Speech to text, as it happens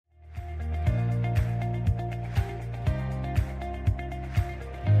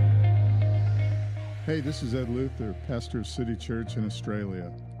Hey, this is Ed Luther, pastor of City Church in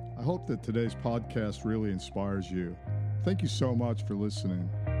Australia. I hope that today's podcast really inspires you. Thank you so much for listening.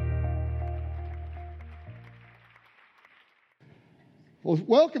 Well,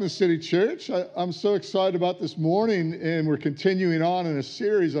 welcome to City Church. I'm so excited about this morning, and we're continuing on in a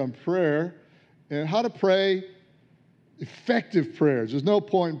series on prayer and how to pray effective prayers. There's no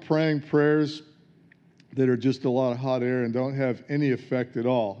point in praying prayers that are just a lot of hot air and don't have any effect at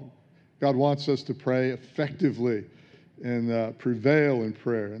all. God wants us to pray effectively and prevail in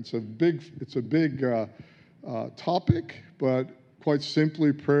prayer. And it's a big topic, but quite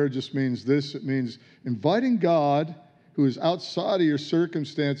simply, prayer just means this. It means inviting God, who is outside of your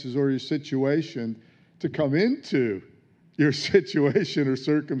circumstances or your situation, to come into your situation or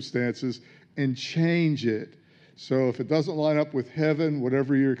circumstances and change it. So if it doesn't line up with heaven,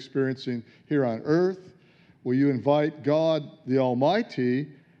 whatever you're experiencing here on earth, will you invite God, the Almighty,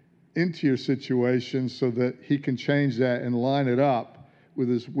 into your situation so that he can change that and line it up with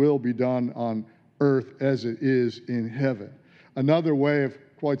his will be done on earth as it is in heaven. Another way of,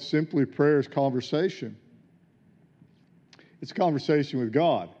 quite simply, prayer is conversation. It's conversation with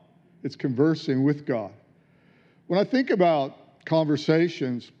God. It's conversing with God. When I think about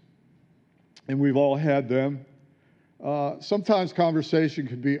conversations, and we've all had them, sometimes conversation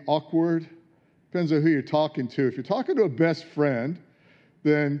can be awkward. Depends on who you're talking to. If you're talking to a best friend,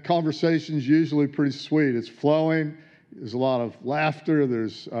 then conversation's usually pretty sweet. It's flowing. There's a lot of laughter.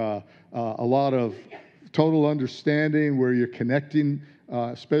 There's a lot of total understanding where you're connecting,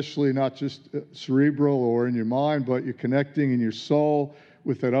 especially not just cerebral or in your mind, but you're connecting in your soul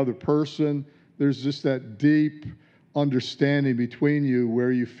with that other person. There's just that deep understanding between you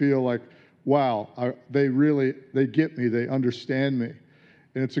where you feel like, wow, they get me, they understand me.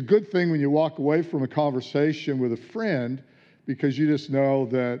 And it's a good thing when you walk away from a conversation with a friend, because you just know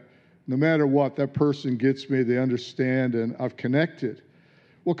that no matter what, that person gets me, they understand, and I've connected.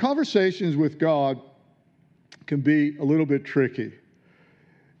 Well, conversations with God can be a little bit tricky.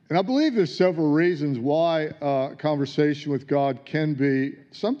 And I believe there's several reasons why conversation with God can be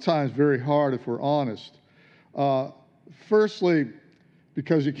sometimes very hard if we're honest. Firstly,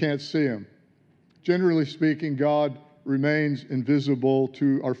 because you can't see him. Generally speaking, God remains invisible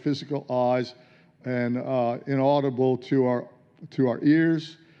to our physical eyes and inaudible to our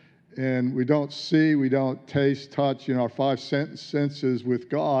ears, and we don't see, we don't taste, touch, our five senses with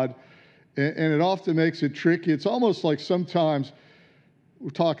God, and it often makes it tricky. It's almost like sometimes we're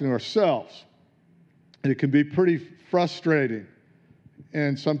talking to ourselves, and it can be pretty frustrating,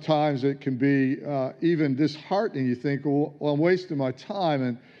 and sometimes it can be even disheartening. You think, well, I'm wasting my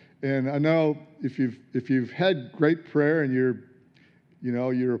time, and I know if you've had great prayer and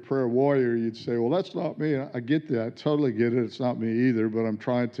you're a prayer warrior, you'd say, well, that's not me. I get that. I totally get it. It's not me either, but I'm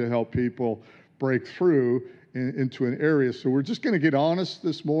trying to help people break through into an area. So we're just going to get honest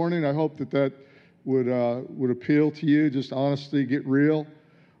this morning. I hope that would appeal to you, just honesty, get real.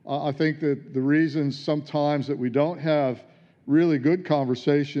 I think that the reasons sometimes that we don't have really good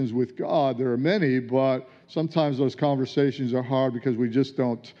conversations with God, there are many, but sometimes those conversations are hard because we just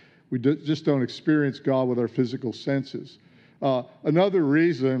don't experience God with our physical senses. Another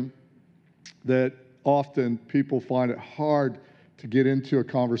reason that often people find it hard to get into a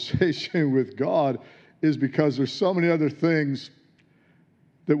conversation with God is because there's so many other things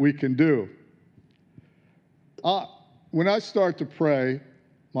that we can do. When I start to pray,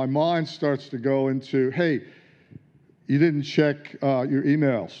 my mind starts to go into, hey, you didn't check your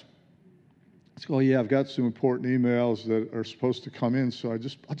emails. It's like, oh yeah, I've got some important emails that are supposed to come in, so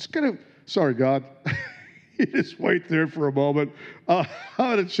sorry, God. You just wait there for a moment. I'm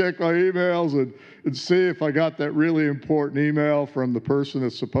going to check my emails and see if I got that really important email from the person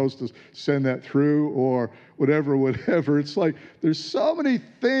that's supposed to send that through or whatever. It's like there's so many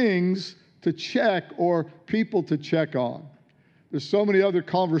things to check or people to check on. There's so many other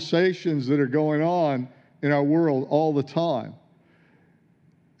conversations that are going on in our world all the time.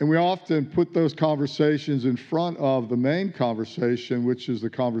 And we often put those conversations in front of the main conversation, which is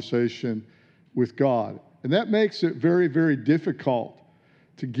the conversation with God. And that makes it very, very difficult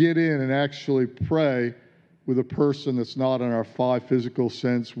to get in and actually pray with a person that's not in our five physical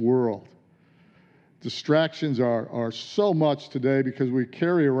sense world. Distractions are so much today because we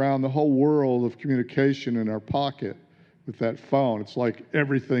carry around the whole world of communication in our pocket with that phone. It's like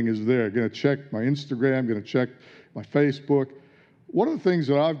everything is there. I'm going to check my Instagram, I'm going to check my Facebook. One of the things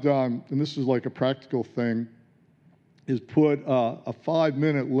that I've done, and this is like a practical thing, is put a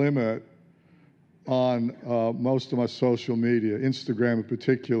 5-minute limit on most of my social media, Instagram in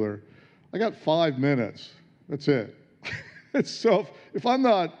particular. I got 5 minutes. That's it. And so if I'm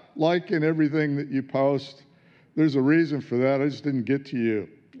not liking everything that you post, there's a reason for that. I just didn't get to you.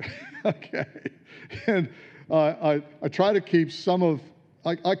 Okay. And I try to keep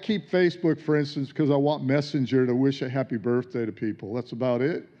I keep Facebook, for instance, because I want Messenger to wish a happy birthday to people. That's about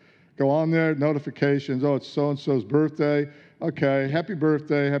it. Go on there, notifications. Oh, it's so-and-so's birthday. Okay, happy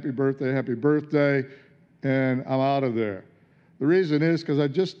birthday, happy birthday, happy birthday. And I'm out of there. The reason is because I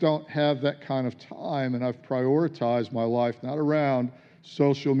just don't have that kind of time, and I've prioritized my life not around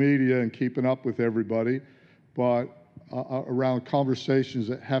social media and keeping up with everybody, but around conversations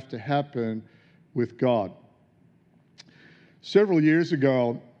that have to happen with God. Several years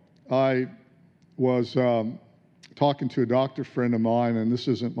ago, I was talking to a doctor friend of mine, and this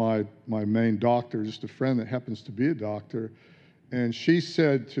isn't my main doctor, just a friend that happens to be a doctor, and she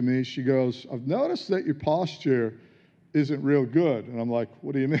said to me, she goes, I've noticed that your posture isn't real good. And I'm like,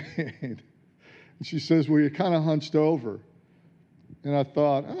 what do you mean? And she says, well, you're kind of hunched over. And I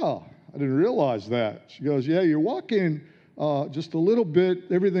thought, oh, I didn't realize that. She goes, yeah, you're walking just a little bit,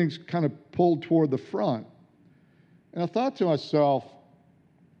 everything's kind of pulled toward the front. And I thought to myself,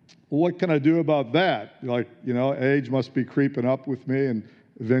 well, what can I do about that? Like, age must be creeping up with me, and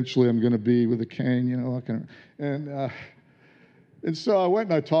eventually I'm going to be with a cane, And so I went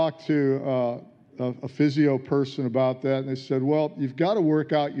and I talked to a physio person about that, and they said, well, you've got to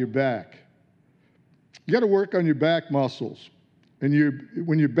work out your back. You got to work on your back muscles. And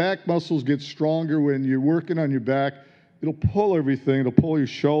when your back muscles get stronger, when you're working on your back, it'll pull everything. It'll pull your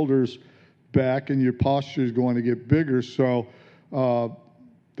shoulders back, and your posture is going to get bigger. So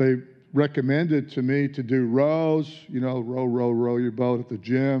they recommended to me to do rows, row your boat at the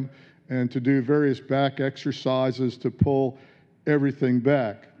gym, and to do various back exercises to pull everything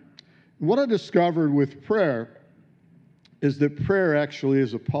back. What I discovered with prayer is that prayer actually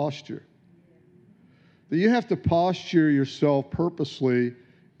is a posture. That you have to posture yourself purposely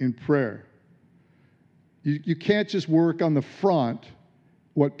in prayer. You can't just work on the front,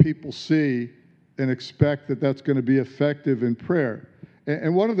 what people see, and expect that that's going to be effective in prayer.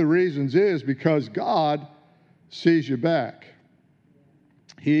 And one of the reasons is because God sees your back.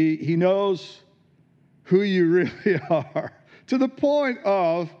 He knows who you really are, to the point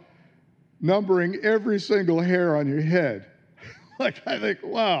of numbering every single hair on your head. I think,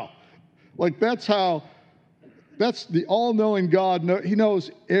 wow. That's the all-knowing God. He knows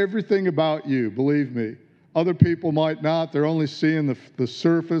everything about you, believe me. Other people might not. They're only seeing the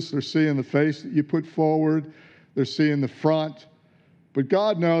surface. They're seeing the face that you put forward. They're seeing the front. But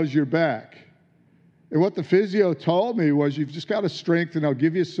God knows your back. And what the physio told me was you've just got to strengthen. I'll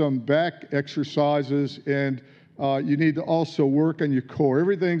give you some back exercises, and you need to also work on your core.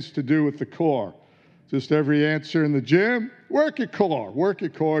 Everything's to do with the core. Just every answer in the gym, work your core. Work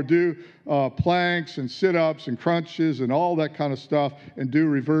your core. Do planks and sit-ups and crunches and all that kind of stuff, and do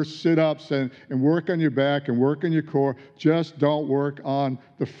reverse sit-ups and work on your back and work on your core. Just don't work on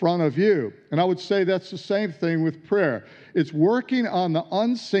the front of you. And I would say that's the same thing with prayer. It's working on the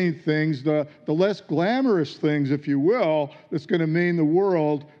unseen things, the less glamorous things, if you will, that's going to mean the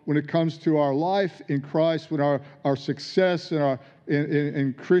world when it comes to our life in Christ, when our success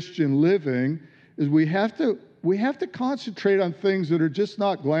in Christian living, is we have to concentrate on things that are just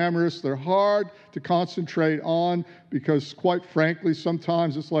not glamorous. They're hard to concentrate on because, quite frankly,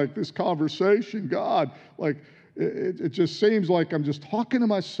 sometimes it's like this conversation, God, it just seems like I'm just talking to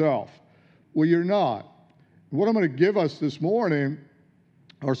myself. Well, you're not. What I'm going to give us this morning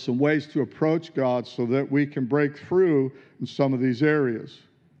are some ways to approach God so that we can break through in some of these areas.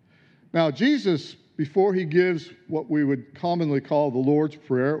 Now, Jesus, before he gives what we would commonly call the Lord's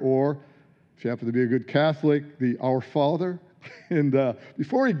Prayer, or if you happen to be a good Catholic, the Our Father. And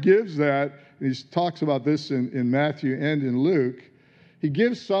before he gives that, and he talks about this in Matthew and in Luke, he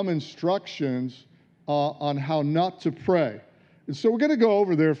gives some instructions on how not to pray. And so we're going to go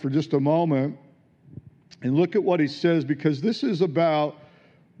over there for just a moment and look at what he says, because this is about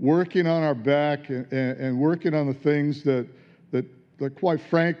working on our back and working on the things that quite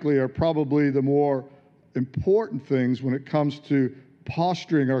frankly are probably the more important things when it comes to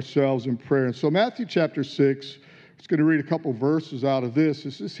posturing ourselves in prayer. And so Matthew chapter 6, I'm just going to read a couple verses out of this.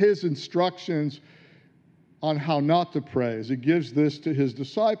 This is his instructions on how not to pray as he gives this to his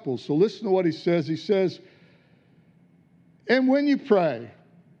disciples. So listen to what he says. He says, and when you pray,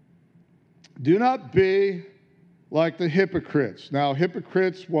 do not be like the hypocrites. Now, a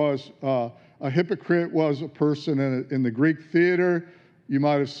hypocrite was a person in the Greek theater. You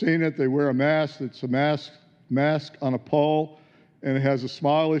might have seen it. They wear a mask. It's a mask on a pole, and it has a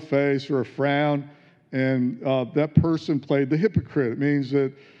smiley face or a frown. And that person played the hypocrite. It means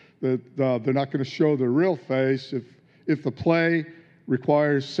that they're not going to show their real face. If the play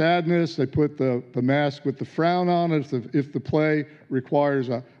requires sadness, they put the mask with the frown on it. If the play requires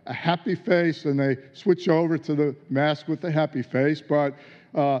a happy face, then they switch over to the mask with the happy face. But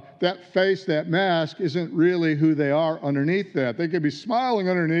that face, that mask, isn't really who they are underneath that. They could be smiling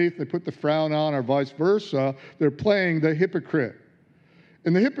underneath, they put the frown on, or vice versa. They're playing the hypocrite.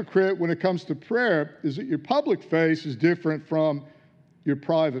 And the hypocrite, when it comes to prayer, is that your public face is different from your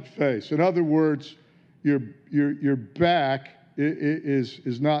private face. In other words, your back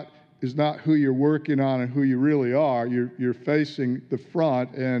is not who you're working on and who you really are. You're facing the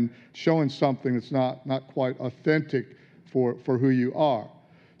front and showing something that's not quite authentic for who you are.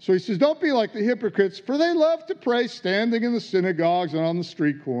 So he says, don't be like the hypocrites, for they love to pray standing in the synagogues and on the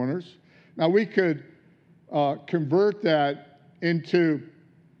street corners. Now we could convert that into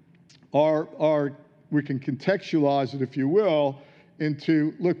we can contextualize it, if you will,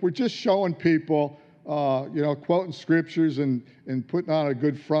 into, look, we're just showing people, quoting scriptures and putting on a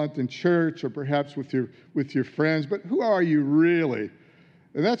good front in church or perhaps with your friends, but who are you really?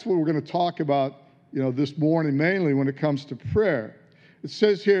 And that's what we're going to talk about, this morning, mainly when it comes to prayer. It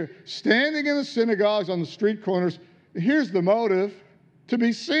says here, standing in the synagogues on the street corners, here's the motive, to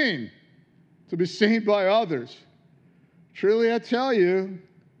be seen by others. Truly I tell you,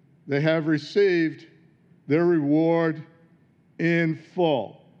 they have received their reward in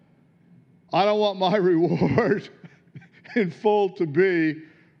full. I don't want my reward in full to be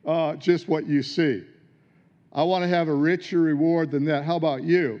just what you see. I want to have a richer reward than that. How about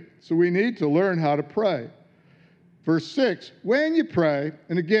you? So we need to learn how to pray. Verse 6, when you pray,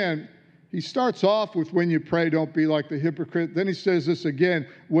 and again, he starts off with when you pray, don't be like the hypocrite. Then he says this again,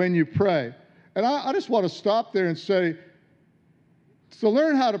 when you pray. And I just want to stop there and say, to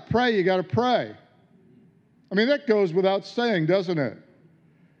learn how to pray, you got to pray. I mean, that goes without saying, doesn't it?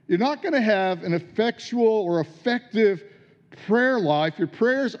 You're not going to have an effectual or effective prayer life. Your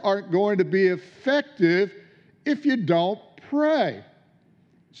prayers aren't going to be effective if you don't pray.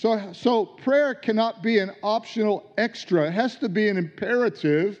 So prayer cannot be an optional extra. It has to be an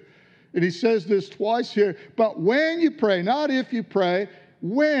imperative. And he says this twice here. But when you pray, not if you pray,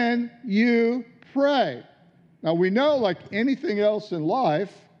 when you pray. Now we know, like anything else in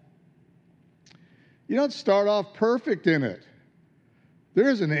life, you don't start off perfect in it. There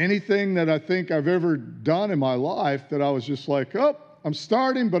isn't anything that I think I've ever done in my life that I was just like, oh, I'm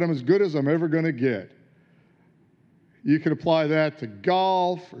starting, but I'm as good as I'm ever going to get. You can apply that to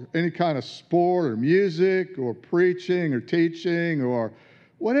golf or any kind of sport or music or preaching or teaching or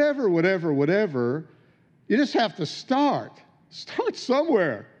whatever. You just have to start. Start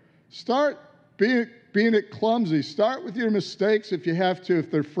somewhere. Start being it clumsy. Start with your mistakes if you have to,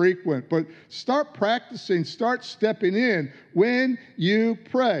 if they're frequent. But start practicing. Start stepping in when you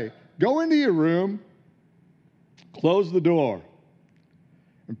pray. Go into your room, close the door,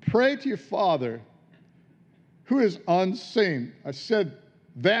 and pray to your Father who is unseen. I said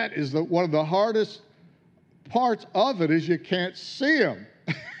that is one of the hardest parts of it is you can't see him.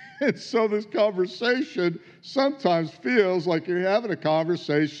 And so this conversation sometimes feels like you're having a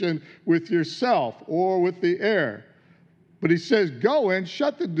conversation with yourself or with the air. But he says, go in,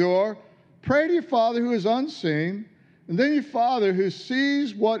 shut the door, pray to your Father who is unseen, and then your Father who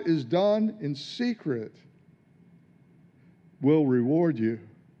sees what is done in secret will reward you.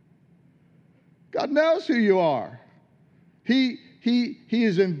 God knows who you are. He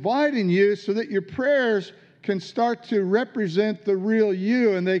is inviting you so that your prayers can start to represent the real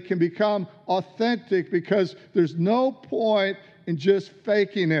you and they can become authentic, because there's no point in just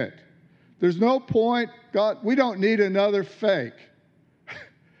faking it. There's no point, God, we don't need another fake.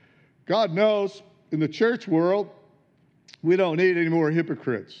 God knows in the church world, we don't need any more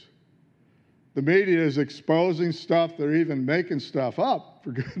hypocrites. The media is exposing stuff. They're even making stuff up,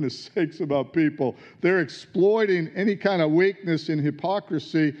 for goodness sakes, about people. They're exploiting any kind of weakness in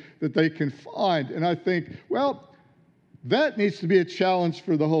hypocrisy that they can find. And I think, well, that needs to be a challenge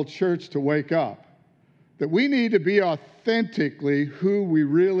for the whole church to wake up. That we need to be authentically who we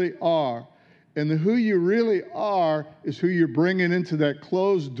really are. And who you really are is who you're bringing into that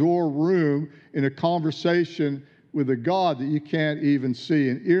closed door room in a conversation with a God that you can't even see,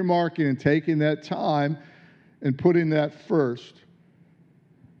 and earmarking and taking that time and putting that first.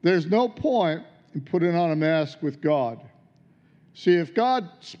 There's no point in putting on a mask with God. See, if God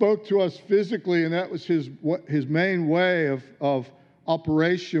spoke to us physically and that was his main way of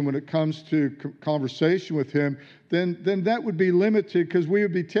operation when it comes to conversation with him, then that would be limited, because we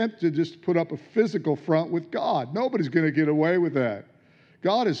would be tempted just to put up a physical front with God. Nobody's going to get away with that.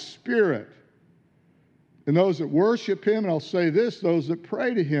 God is spirit. And those that worship him, and I'll say this, those that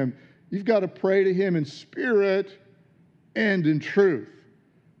pray to him, you've got to pray to him in spirit end in truth.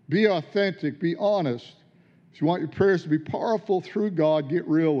 Be authentic. Be honest. If you want your prayers to be powerful through God, get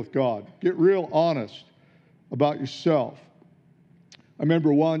real with God. Get real honest about yourself. I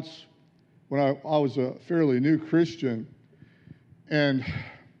remember once when I was a fairly new Christian, and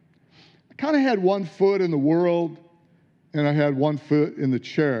I kind of had one foot in the world, and I had one foot in the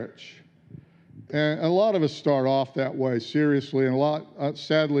church. And a lot of us start off that way, seriously, and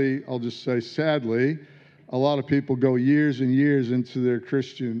sadly, I'll just say sadly, a lot of people go years and years into their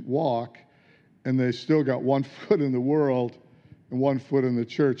Christian walk, and they still got one foot in the world and one foot in the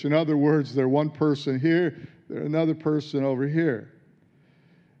church. In other words, they're one person here, they're another person over here.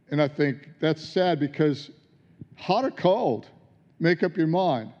 And I think that's sad, because hot or cold, make up your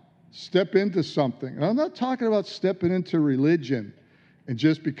mind. Step into something. And I'm not talking about stepping into religion and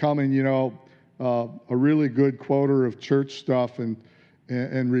just becoming, a really good quoter of church stuff and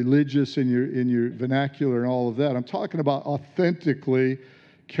religious in your vernacular and all of that. I'm talking about authentically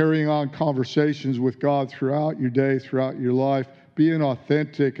carrying on conversations with God throughout your day, throughout your life, being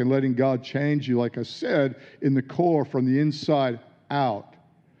authentic and letting God change you, like I said, in the core, from the inside out.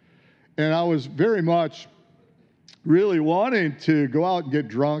 And I was very much really wanting to go out and get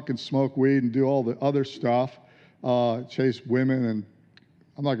drunk and smoke weed and do all the other stuff, chase women, and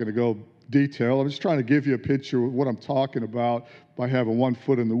I'm not going to go detail. I'm just trying to give you a picture of what I'm talking about by having one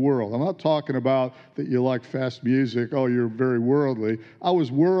foot in the world. I'm not talking about that you like fast music, oh, you're very worldly. I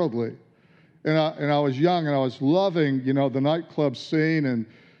was worldly. And I was young, and I was loving, the nightclub scene and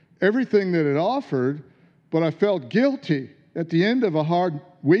everything that it offered, but I felt guilty at the end of a hard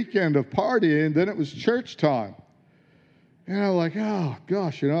weekend of partying. Then it was church time. And I was like, oh,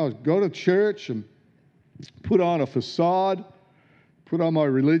 gosh, I would go to church and put on a facade, put on my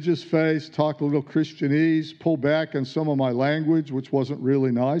religious face, talk a little Christianese, pull back on some of my language, which wasn't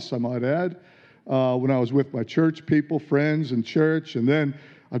really nice, I might add, when I was with my church people, friends in church. And then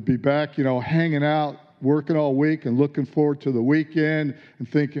I'd be back, hanging out, working all week and looking forward to the weekend and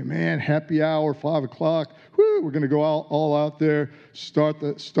thinking, man, happy hour, 5 o'clock. Whoo, we're going to go all out there, start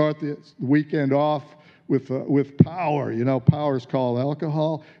the weekend off with power. Power is called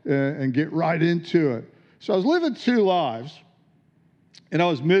alcohol, and get right into it. So I was living two lives, and I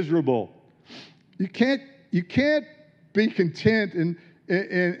was miserable. You can't be content and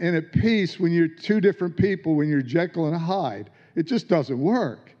at peace when you're two different people, when you're Jekyll and Hyde. It just doesn't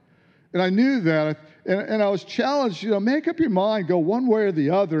work. And I knew that, and I was challenged, make up your mind, go one way or the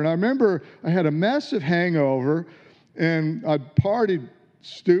other. And I remember I had a massive hangover, and I partied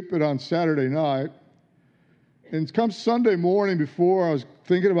stupid on Saturday night. And come Sunday morning, before I was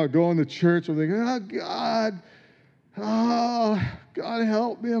thinking about going to church, I'm thinking, God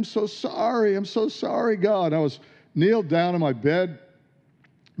help me, I'm so sorry, God. And I was kneeled down in my bed,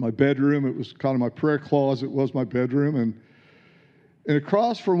 my bedroom. It was kind of my prayer closet, was my bedroom. And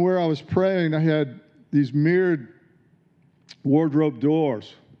across from where I was praying, I had these mirrored wardrobe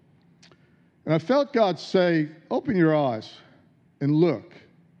doors. And I felt God say, open your eyes and look.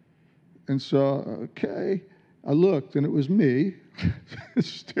 And so, okay, I looked, and it was me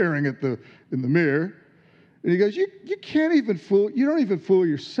staring in the mirror. And he goes, you don't even fool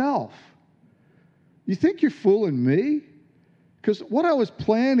yourself. You think you're fooling me? Because what I was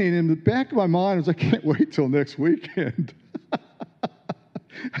planning in the back of my mind was, I can't wait till next weekend.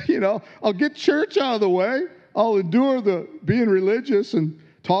 I'll get church out of the way. I'll endure the being religious and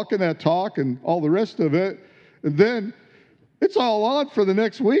talking that talk and all the rest of it. And then it's all on for the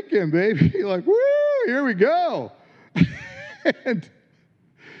next weekend, baby. Like, woo, here we go. and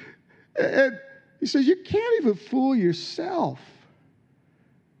he says, you can't even fool yourself.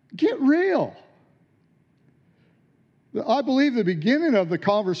 Get real. I believe the beginning of the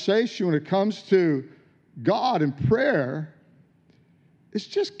conversation when it comes to God and prayer is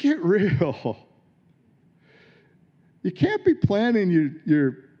just get real. You can't be planning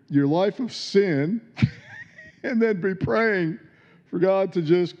your life of sin and then be praying for God to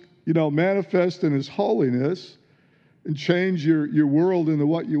just, manifest in His holiness and change your world into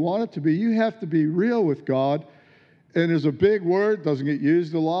what you want it to be. You have to be real with God. And there's a big word, doesn't get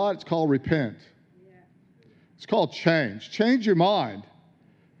used a lot. It's called repent. Yeah. It's called change. Change your mind.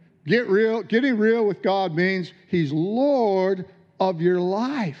 Get real. Getting real with God means He's Lord of your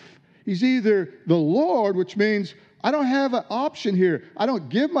life. He's either the Lord, which means I don't have an option here. I don't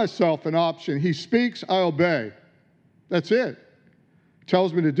give myself an option. He speaks, I obey. That's it.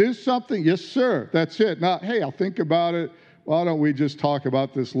 Tells me to do something, yes, sir. That's it. Not, hey, I'll think about it. Why don't we just talk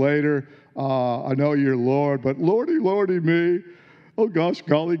about this later? I know you're Lord, but Lordy, Lordy me. Oh, gosh,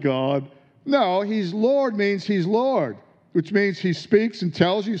 golly God. No, He's Lord means He's Lord, which means He speaks and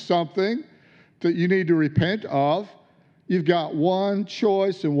tells you something that you need to repent of. You've got one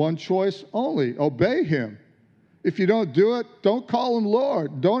choice and one choice only. Obey him. If you don't do it, don't call him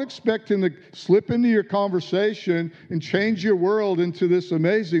Lord. Don't expect him to slip into your conversation and change your world into this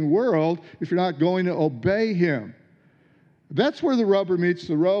amazing world if you're not going to obey him. That's where the rubber meets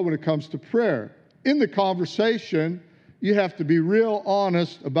the road when it comes to prayer. In the conversation, you have to be real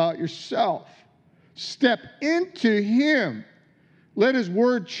honest about yourself. Step into him. Let his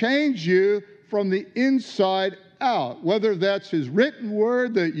word change you from the inside out, whether that's his written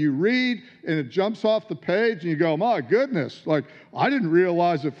word that you read and it jumps off the page and you go, my goodness, like I didn't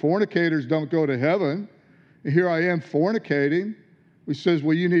realize that fornicators don't go to heaven. And here I am fornicating. He says,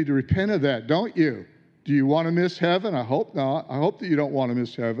 well, you need to repent of that, don't you? Do you want to miss heaven? I hope not. I hope that you don't want to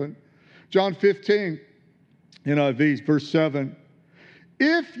miss heaven. John 15, NIV, verse 7.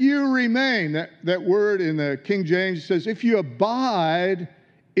 If you remain, that word in the King James says, if you abide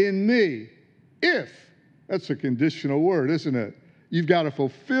in me, if. That's a conditional word, isn't it? You've got to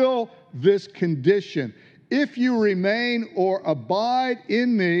fulfill this condition. If you remain or abide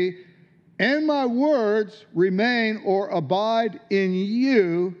in me, and my words remain or abide in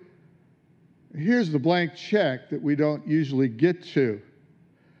you, here's the blank check that we don't usually get to.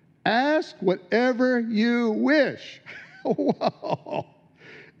 Ask whatever you wish. Wow.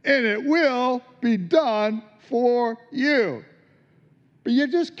 And it will be done for you. But you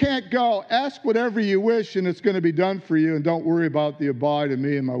just can't go, ask whatever you wish and it's going to be done for you, and don't worry about the abide in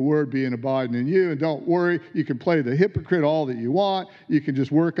me and my word being abiding in you, and don't worry, you can play the hypocrite all that you want, you can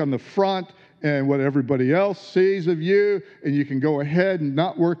just work on the front and what everybody else sees of you, and you can go ahead and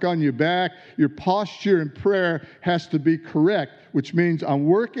not work on your back. Your posture in prayer has to be correct, which means I'm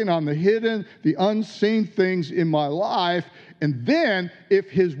working on the hidden, the unseen things in my life, and then if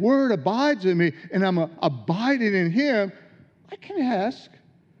his word abides in me and I'm abiding in him, I can ask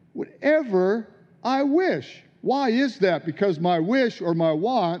whatever I wish. Why is that? Because my wish or my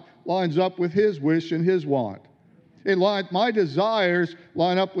want lines up with his wish and his want. My desires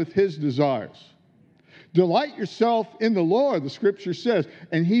line up with his desires. Delight yourself in the Lord, the scripture says,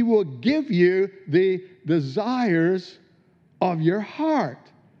 and he will give you the desires of your heart.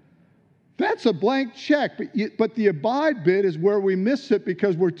 That's a blank check, but the abide bit is where we miss it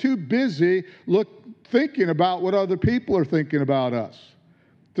because we're too busy thinking about what other people are thinking about us,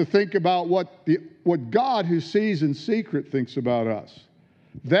 to think about what God who sees in secret thinks about us.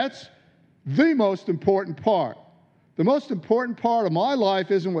 That's the most important part. The most important part of my life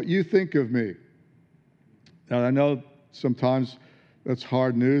isn't what you think of me. Now, I know sometimes that's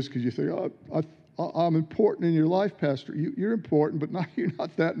hard news because you think, I'm important in your life, Pastor. You're important, but you're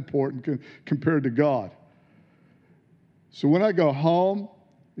not that important compared to God. So when I go home,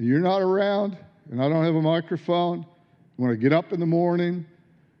 and you're not around, and I don't have a microphone, when I get up in the morning,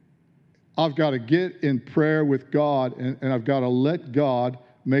 I've got to get in prayer with God, and I've got to let God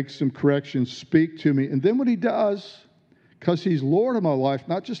make some corrections, speak to me. And then what he does, because he's Lord of my life,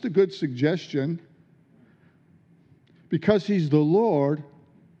 not just a good suggestion, because he's the Lord,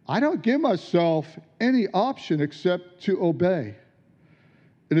 I don't give myself any option except to obey.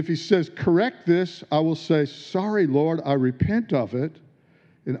 And if he says, correct this, I will say, sorry, Lord, I repent of it,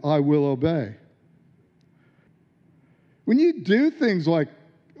 and I will obey. When you do things like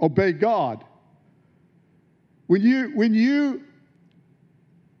obey God, when you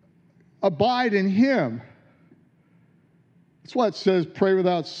abide in him, that's why it says pray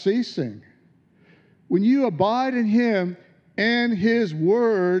without ceasing. When you abide in him and his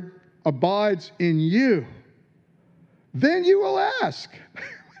word abides in you, then you will ask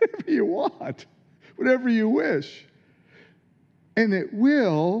whatever you want, whatever you wish, and it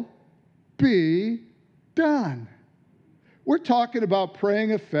will be done. We're talking about praying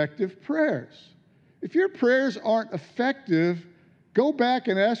effective prayers. If your prayers aren't effective, go back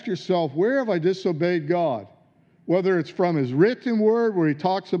and ask yourself, where have I disobeyed God? Whether it's from his written word, where he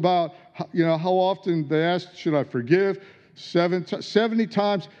talks about, how often they ask, should I forgive? 70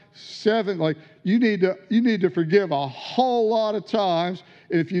 times 7. Like, you need to forgive a whole lot of times.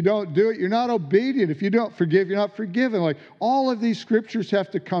 And if you don't do it, you're not obedient. If you don't forgive, you're not forgiven. Like, all of these scriptures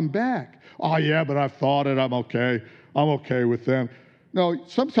have to come back. Oh, yeah, but I've thought it. I'm okay. I'm okay with them. No,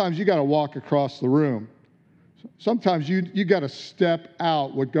 sometimes you got to walk across the room. Sometimes you got to step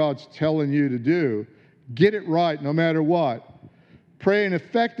out what God's telling you to do. Get it right no matter what. Praying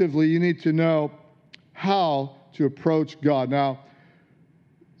effectively, you need to know how to approach God. Now,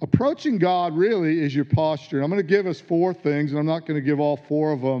 approaching God really is your posture. And I'm going to give us 4 things, and I'm not going to give all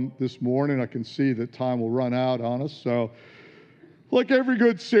 4 of them this morning. I can see that time will run out on us. So, like every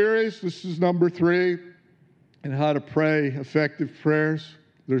good series, this is number 3. And how to pray effective prayers.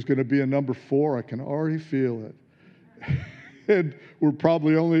 There's going to be a number 4. I can already feel it. And we're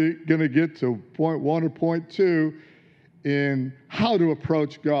probably only going to get to point 1 or point 2 in how to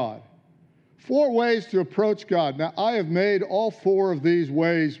approach God. 4 ways to approach God. Now, I have made all 4 of these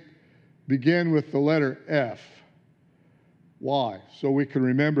ways begin with the letter F. Why? So we can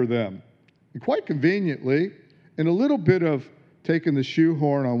remember them. And quite conveniently, and a little bit of taking the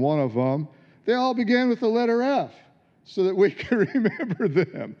shoehorn on one of them, they all begin with the letter F so that we can remember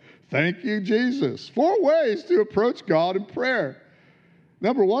them. Thank you, Jesus. 4 ways to approach God in prayer.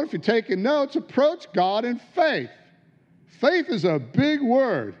 Number 1, if you're taking notes, approach God in faith. Faith is a big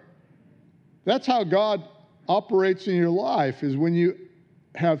word. That's how God operates in your life, is when you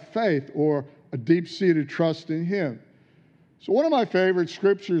have faith or a deep-seated trust in Him. So one of my favorite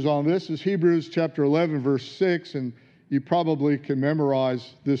scriptures on this is Hebrews chapter 11, verse 6, and you probably can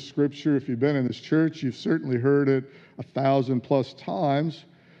memorize this scripture if you've been in this church. You've certainly heard it 1,000+ times.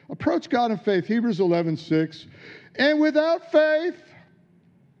 Approach God in faith, Hebrews 11, 6. And without faith,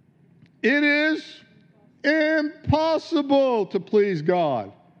 it is impossible to please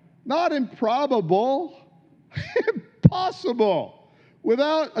God. Not improbable, impossible.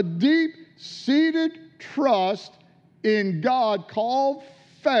 Without a deep-seated trust in God called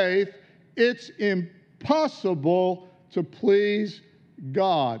faith, it's impossible to please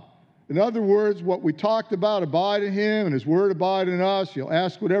God. In other words, what we talked about, abide in Him and His Word abide in us, you'll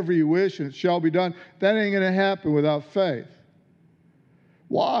ask whatever you wish and it shall be done, that ain't going to happen without faith.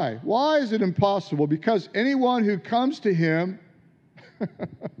 Why? Why is it impossible? Because anyone who comes to Him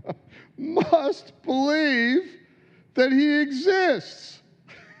must believe that He exists.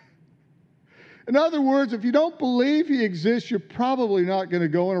 In other words, if you don't believe He exists, you're probably not going to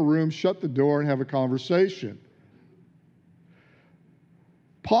go in a room, shut the door, and have a conversation.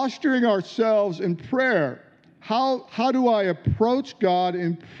 Posturing ourselves in prayer. How do I approach God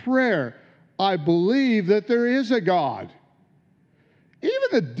in prayer? I believe that there is a God. Even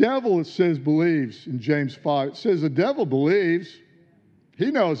the devil, it says, believes in James 5. It says the devil believes. He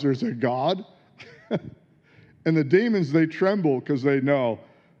knows there's a God. And the demons, they tremble because they know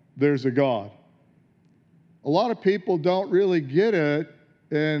there's a God. A lot of people don't really get it,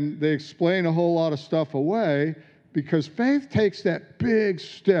 and they explain a whole lot of stuff away because faith takes that big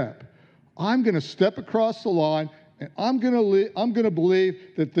step. I'm going to step across the line, and I'm going to believe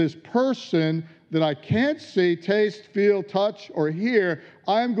that this person that I can't see, taste, feel, touch, or hear,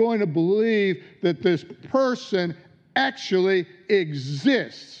 I'm going to believe that this person actually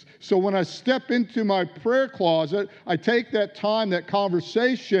exists. So when I step into my prayer closet, I take that time, that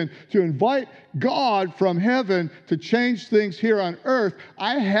conversation to invite God from heaven to change things here on earth.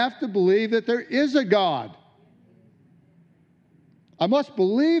 I have to believe that there is a God. I must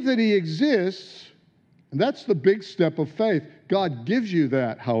believe that He exists, and that's the big step of faith. God gives you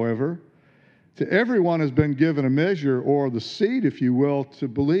that, however. To everyone has been given a measure, or the seed, if you will, to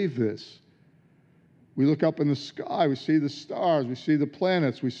believe this. We look up in the sky, we see the stars, we see the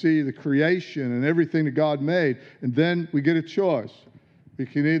planets, we see the creation and everything that God made, and then we get a choice. We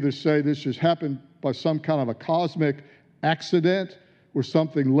can either say this just happened by some kind of a cosmic accident, or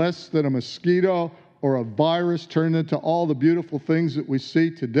something less than a mosquito or a virus turned into all the beautiful things that we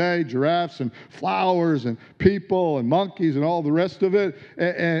see today, giraffes and flowers and people and monkeys and all the rest of it,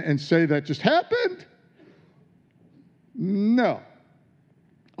 and say that just happened? No.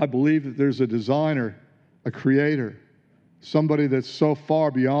 I believe that there's a designer, a creator, somebody that's so far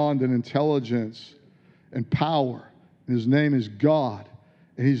beyond an intelligence and power. And His name is God.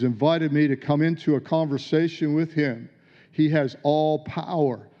 And He's invited me to come into a conversation with Him. He has all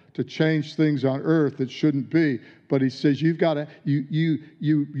power to change things on earth that shouldn't be. But He says, you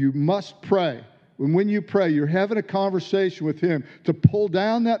must pray. And when you pray, you're having a conversation with Him to draw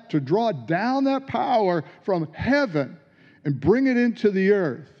down that power from heaven and bring it into the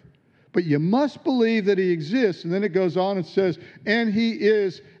earth. But you must believe that He exists. And then it goes on and says, and He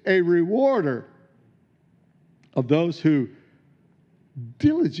is a rewarder of those who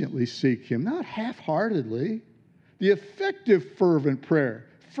diligently seek Him, not half-heartedly. The effective fervent prayer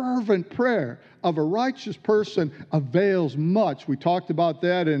of a righteous person avails much. We talked about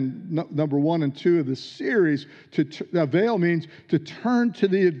that in number 1 and 2 of the series. Avail means to turn to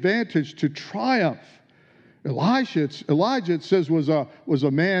the advantage, to triumph. Elijah, it says, was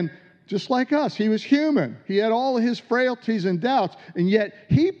a man just like us. He was human. He had all of his frailties and doubts, and yet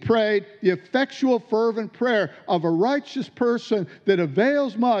he prayed the effectual, fervent prayer of a righteous person that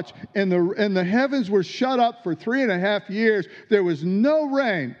avails much, and the heavens were shut up for 3.5 years. There was no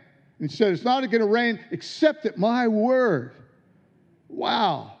rain. And he said, it's not going to rain except at my word.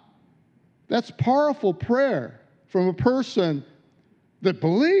 Wow. That's powerful prayer from a person that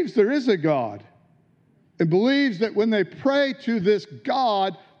believes there is a God and believes that when they pray to this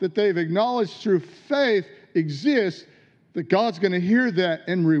God that they've acknowledged through faith exists, that God's going to hear that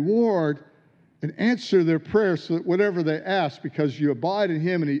and reward and answer their prayer so that whatever they ask, because you abide in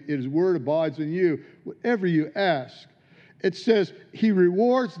him and his word abides in you, whatever you ask. It says he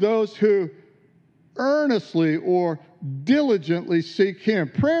rewards those who earnestly or diligently seek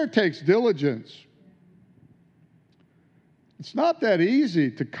him. Prayer takes diligence. It's not that easy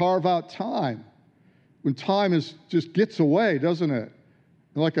to carve out time when time just gets away, doesn't it?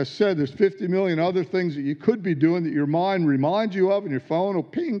 And like I said, there's 50 million other things that you could be doing that your mind reminds you of, and your phone will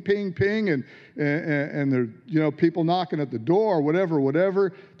ping, ping, ping, and there, people knocking at the door, whatever,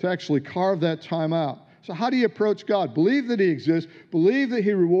 to actually carve that time out. So how do you approach God? Believe that he exists. Believe that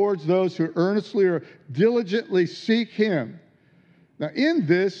he rewards those who earnestly or diligently seek him. Now, in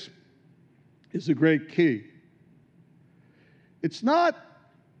this is a great key. It's not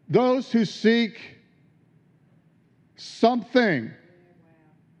those who seek something.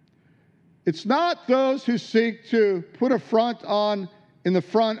 It's not those who seek to put a front on in the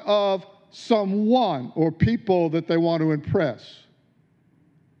front of someone or people that they want to impress.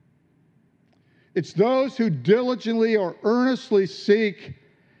 It's those who diligently or earnestly seek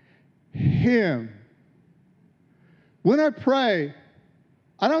him. When I pray,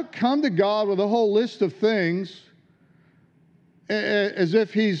 I don't come to God with a whole list of things as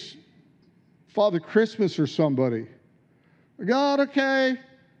if he's Father Christmas or somebody. God, okay,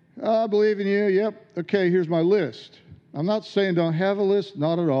 I believe in you. Yep, okay, here's my list. I'm not saying don't have a list,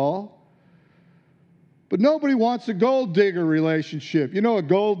 not at all. But nobody wants a gold digger relationship. You know a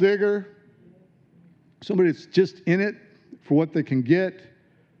gold digger? Somebody that's just in it for what they can get.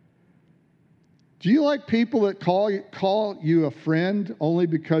 Do you like people that call you a friend only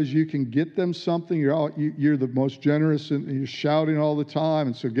because you can get them something? You're the most generous and you're shouting all the time.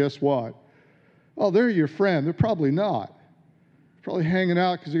 And so guess what? Oh, they're your friend. They're probably not. Probably hanging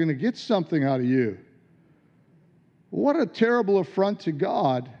out because they're going to get something out of you. What a terrible affront to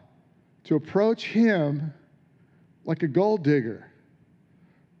God to approach him like a gold digger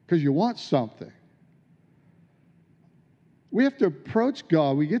because you want something. We have to approach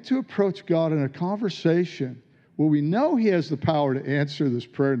God. We get to approach God in a conversation where we know he has the power to answer this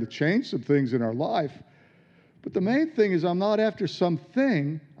prayer and to change some things in our life. But the main thing is I'm not after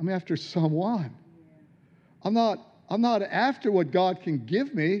something, I'm after someone. I'm not after what God can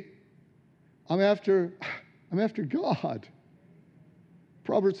give me. I'm after God.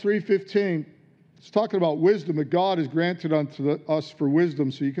 Proverbs 3:15. It's talking about wisdom, that God has granted unto us for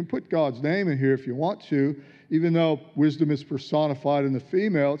wisdom. So you can put God's name in here if you want to, even though wisdom is personified in the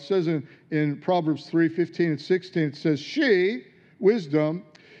female. It says in Proverbs 3:15 and 16, it says, she, wisdom,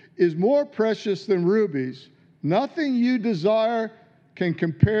 is more precious than rubies. Nothing you desire can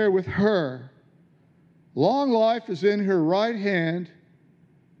compare with her. Long life is in her right hand.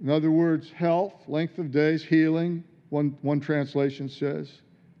 In other words, health, length of days, healing, one translation says.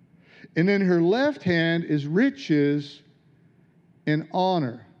 And in her left hand is riches and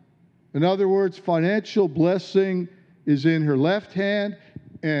honor. In other words, financial blessing is in her left hand,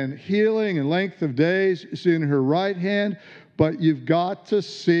 and healing and length of days is in her right hand. But you've got to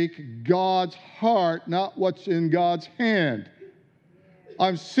seek God's heart, not what's in God's hand.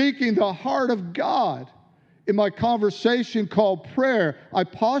 I'm seeking the heart of God. In my conversation called prayer, I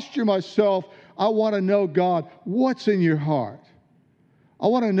posture myself. I want to know, God, what's in your heart? I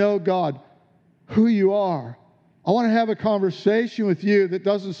want to know, God, who you are. I want to have a conversation with you that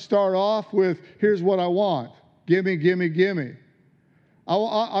doesn't start off with, here's what I want. Gimme, gimme, gimme.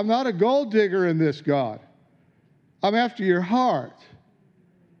 I'm not a gold digger in this, God. I'm after your heart.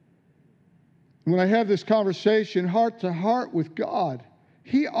 When I have this conversation heart to heart with God,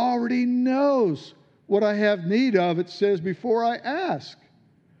 he already knows what I have need of, it says, before I ask.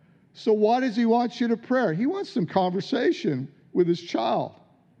 So why does he want you to pray? He wants some conversation with his child.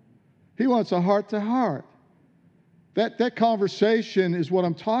 He wants a heart to heart. That conversation is what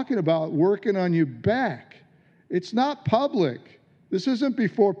I'm talking about, working on you back. It's not public. This isn't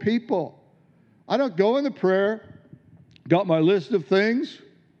before people. I don't go into prayer, got my list of things,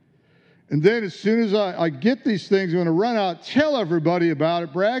 and then as soon as I get these things, I'm going to run out, tell everybody about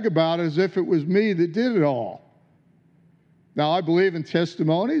it, brag about it as if it was me that did it all. Now, I believe in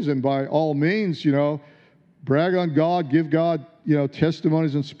testimonies, and by all means, brag on God, give God,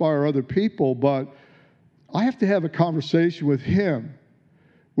 testimonies, inspire other people, but I have to have a conversation with him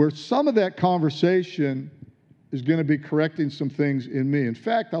where some of that conversation is going to be correcting some things in me. In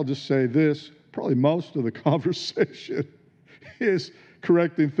fact, I'll just say this, probably most of the conversation is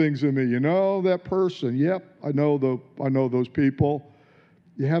correcting things in me. You know that person? Yep, I know those people.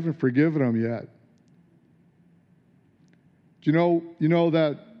 You haven't forgiven them yet. You know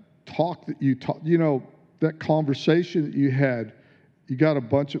that talk that you talk, that conversation that you had, you got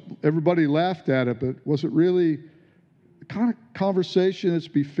everybody laughed at it, but was it really the kind of conversation that's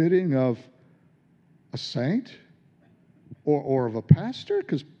befitting of a saint or of a pastor?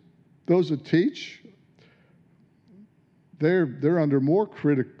 Because those that teach, they're under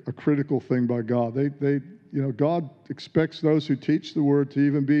a critical thing by God. God expects those who teach the word to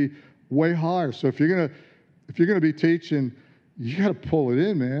even be way higher. So if you're gonna be teaching, you got to pull it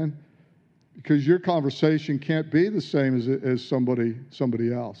in, man, because your conversation can't be the same as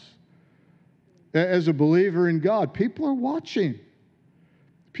somebody else. As a believer in God, people are watching.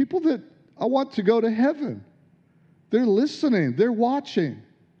 People that I want to go to heaven, they're listening, they're watching.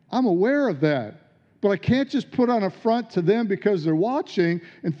 I'm aware of that. But I can't just put on a front to them because they're watching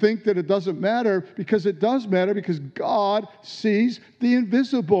and think that it doesn't matter, because it does matter, because God sees the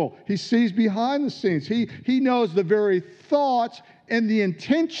invisible. He sees behind the scenes. He knows the very thoughts and the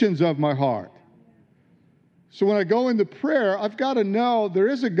intentions of my heart. So when I go into prayer, I've got to know there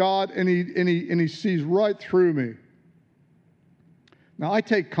is a God, and he sees right through me. Now, I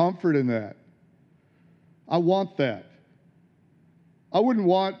take comfort in that. I want that. I wouldn't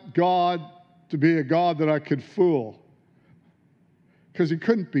want God to be a God that I could fool, because he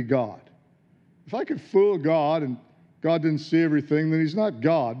couldn't be God. If I could fool God and God didn't see everything, then he's not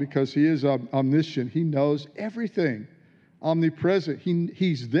God, because he is omniscient. He knows everything, omnipresent.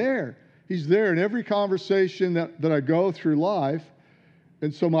 He's there. He's there in every conversation that I go through life.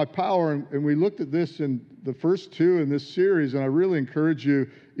 And so my power, and we looked at this in the first two in this series, and I really encourage you,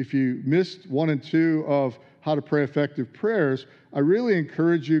 if you missed 1 and 2 of how to pray effective prayers, I really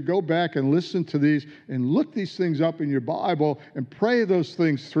encourage you, go back and listen to these and look these things up in your Bible and pray those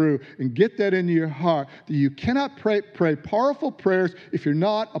things through and get that into your heart, that you cannot pray powerful prayers if you're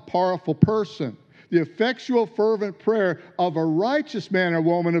not a powerful person. The effectual, fervent prayer of a righteous man or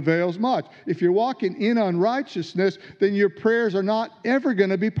woman avails much. If you're walking in unrighteousness, then your prayers are not ever going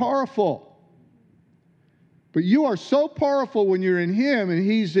to be powerful. But you are so powerful when you're in him and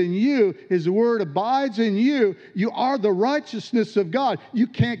he's in you. His word abides in you. You are the righteousness of God. You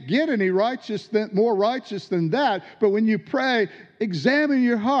can't get any more righteous than that. But when you pray, examine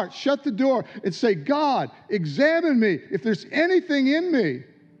your heart. Shut the door and say, God, examine me. If there's anything in me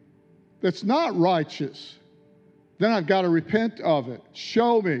that's not righteous, then I've got to repent of it.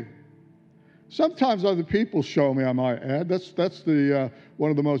 Show me. Sometimes other people show me, I might add. That's the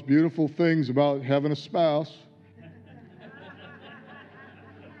one of the most beautiful things about having a spouse.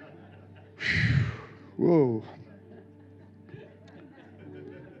 Whoa.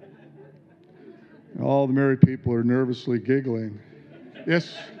 All the married people are nervously giggling.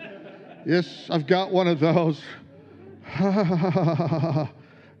 Yes, I've got one of those.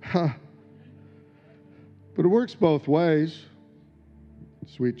 But it works both ways.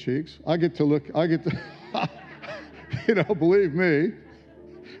 Sweet cheeks. I get to, believe me.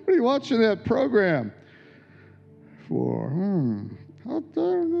 What are you watching that program for?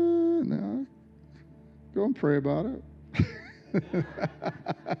 No. Go and pray about it.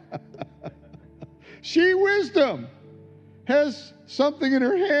 She, wisdom, has something in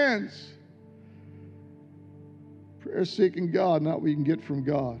her hands. Prayer seeking God, not what you can get from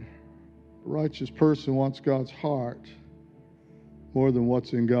God. A righteous person wants God's heart more than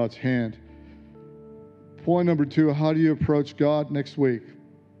what's in God's hand. Point number 2, how do you approach God? Next week.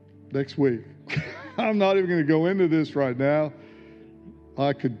 I'm not even going to go into this right now.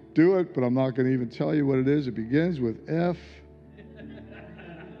 I could do it, but I'm not going to even tell you what it is. It begins with F.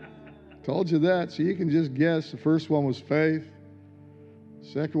 Told you that, so you can just guess. The first one was faith. The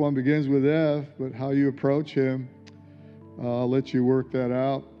second one begins with F, but how you approach him, I'll let you work that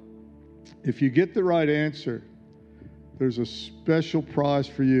out. If you get the right answer, there's a special prize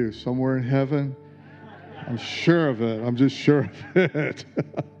for you somewhere in heaven. I'm sure of it. I'm just sure of it.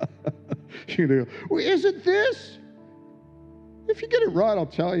 You're going to go, well, isn't this? If you get it right, I'll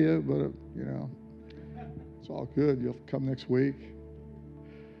tell you, but, it's all good. You'll come next week.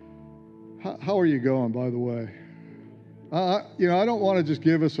 How are you going, by the way? I don't want to just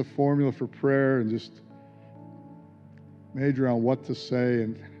give us a formula for prayer and just major on what to say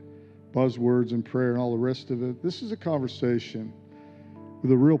and buzzwords and prayer and all the rest of it. This is a conversation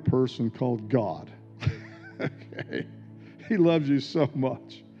with a real person called God. Okay? He loves you so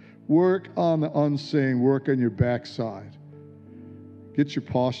much. Work on the unseen. Work on your backside. Get your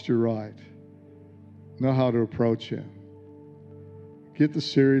posture right. Know how to approach him. Get the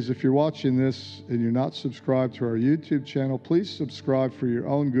series. If you're watching this and you're not subscribed to our YouTube channel, please subscribe for your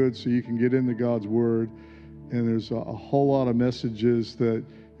own good so you can get into God's Word. And there's a whole lot of messages that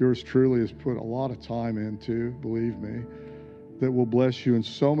yours truly has put a lot of time into, believe me. that will bless you in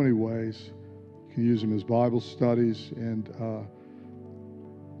so many ways. You can use them as Bible studies, and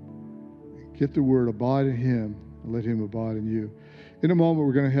get the word, abide in him, and let him abide in you. In a moment,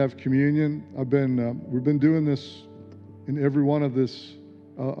 we're going to have communion. We've been doing this in every one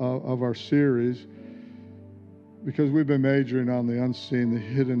of our series, because we've been majoring on the unseen, the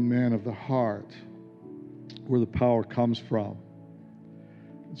hidden man of the heart, where the power comes from.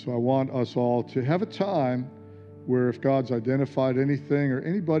 And so I want us all to have a time where if God's identified anything or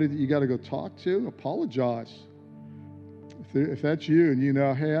anybody that you got to go talk to, apologize. If that's you and you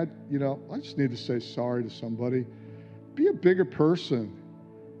know, hey, I just need to say sorry to somebody, be a bigger person.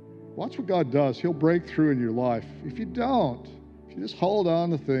 Watch what God does. He'll break through in your life. If you don't, if you just hold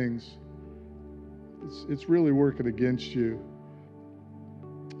on to things, it's really working against you.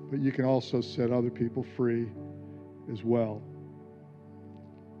 But you can also set other people free as well.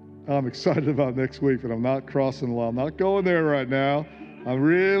 I'm excited about next week, but I'm not crossing the line. I'm not going there right now. I'm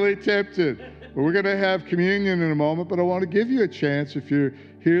really tempted. But we're going to have communion in a moment, but I want to give you a chance. If you're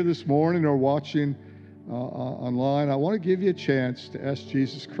here this morning or watching online, I want to give you a chance to ask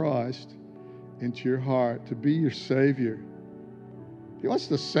Jesus Christ into your heart to be your Savior. He wants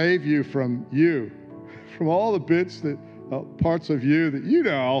to save you, from all the parts of you that you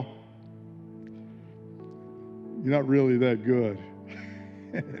know you're not really that good.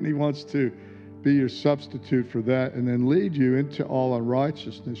 And he wants to be your substitute for that and then lead you into all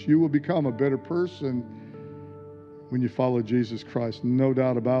unrighteousness. You will become a better person when you follow Jesus Christ, no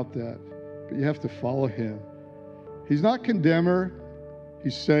doubt about that. But you have to follow him. He's not condemner,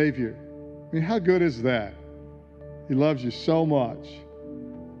 he's Savior. I mean, how good is that? He loves you so much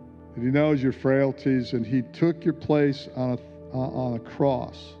that he knows your frailties, and he took your place on a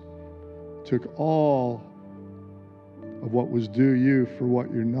cross, took all of what was due you for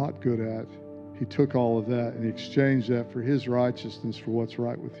what you're not good at. He took all of that and he exchanged that for his righteousness, for what's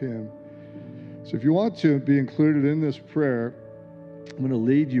right with him. So if you want to be included in this prayer, I'm going to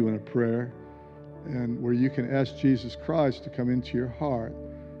lead you in a prayer, and where you can ask Jesus Christ to come into your heart.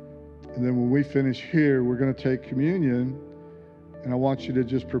 And then when we finish here, we're going to take communion, and I want you to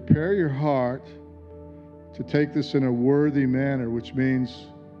just prepare your heart to take this in a worthy manner, which means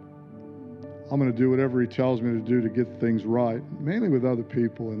I'm going to do whatever he tells me to do to get things right, mainly with other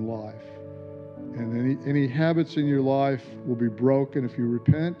people in life. And any habits in your life will be broken if you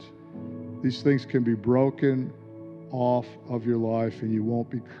repent. These things can be broken off of your life, and you won't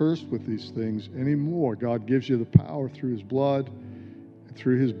be cursed with these things anymore. God gives you the power through his blood and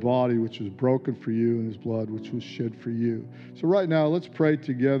through his body, which was broken for you, and his blood, which was shed for you. So right now, let's pray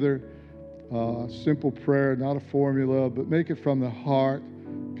together. Simple prayer, not a formula, but make it from the heart.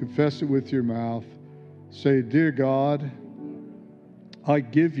 Confess it with your mouth. Say, dear God, I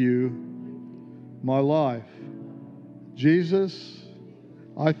give you my life. Jesus,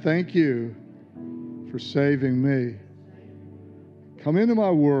 I thank you for saving me. Come into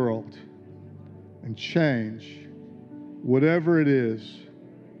my world and change whatever it is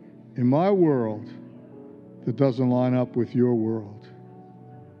in my world that doesn't line up with your world.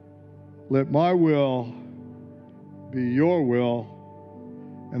 Let my will be your will,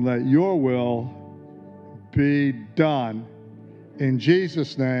 and let your will be done. In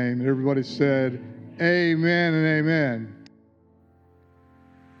Jesus' name. And everybody said, amen and amen.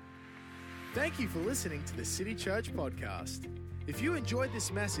 Thank you for listening to the City Church podcast. If you enjoyed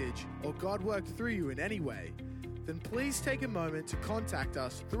this message, or God worked through you in any way, then please take a moment to contact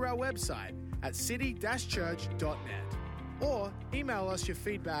us through our website at city-church.net, or email us your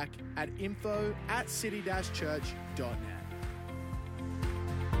feedback at info@city-church.net.